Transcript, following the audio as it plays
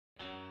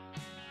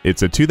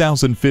It's a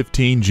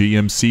 2015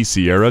 GMC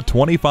Sierra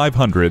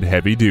 2500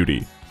 Heavy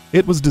Duty.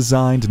 It was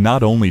designed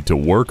not only to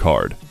work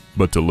hard,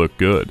 but to look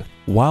good,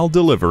 while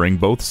delivering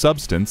both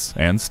substance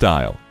and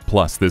style.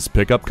 Plus, this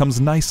pickup comes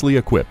nicely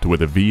equipped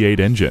with a V8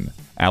 engine,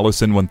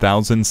 Allison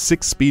 1000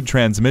 6-speed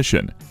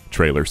transmission,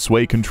 trailer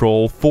sway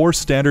control, 4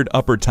 standard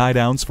upper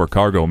tie-downs for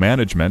cargo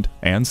management,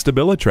 and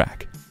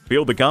StabiliTrak.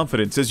 Feel the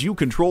confidence as you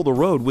control the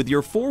road with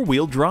your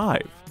 4-wheel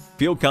drive.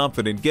 Feel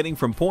confident getting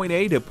from point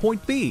A to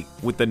point B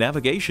with the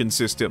navigation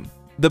system.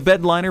 The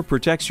bed liner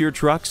protects your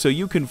truck so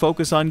you can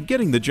focus on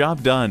getting the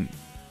job done.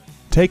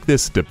 Take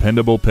this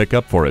dependable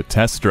pickup for a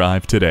test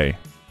drive today.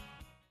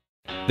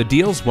 The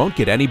deals won't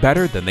get any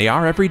better than they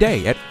are every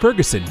day at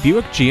Ferguson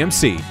Buick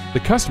GMC. The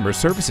customer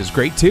service is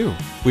great too.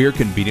 We are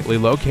conveniently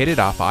located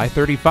off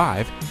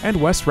I-35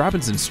 and West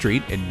Robinson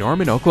Street in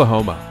Norman,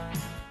 Oklahoma.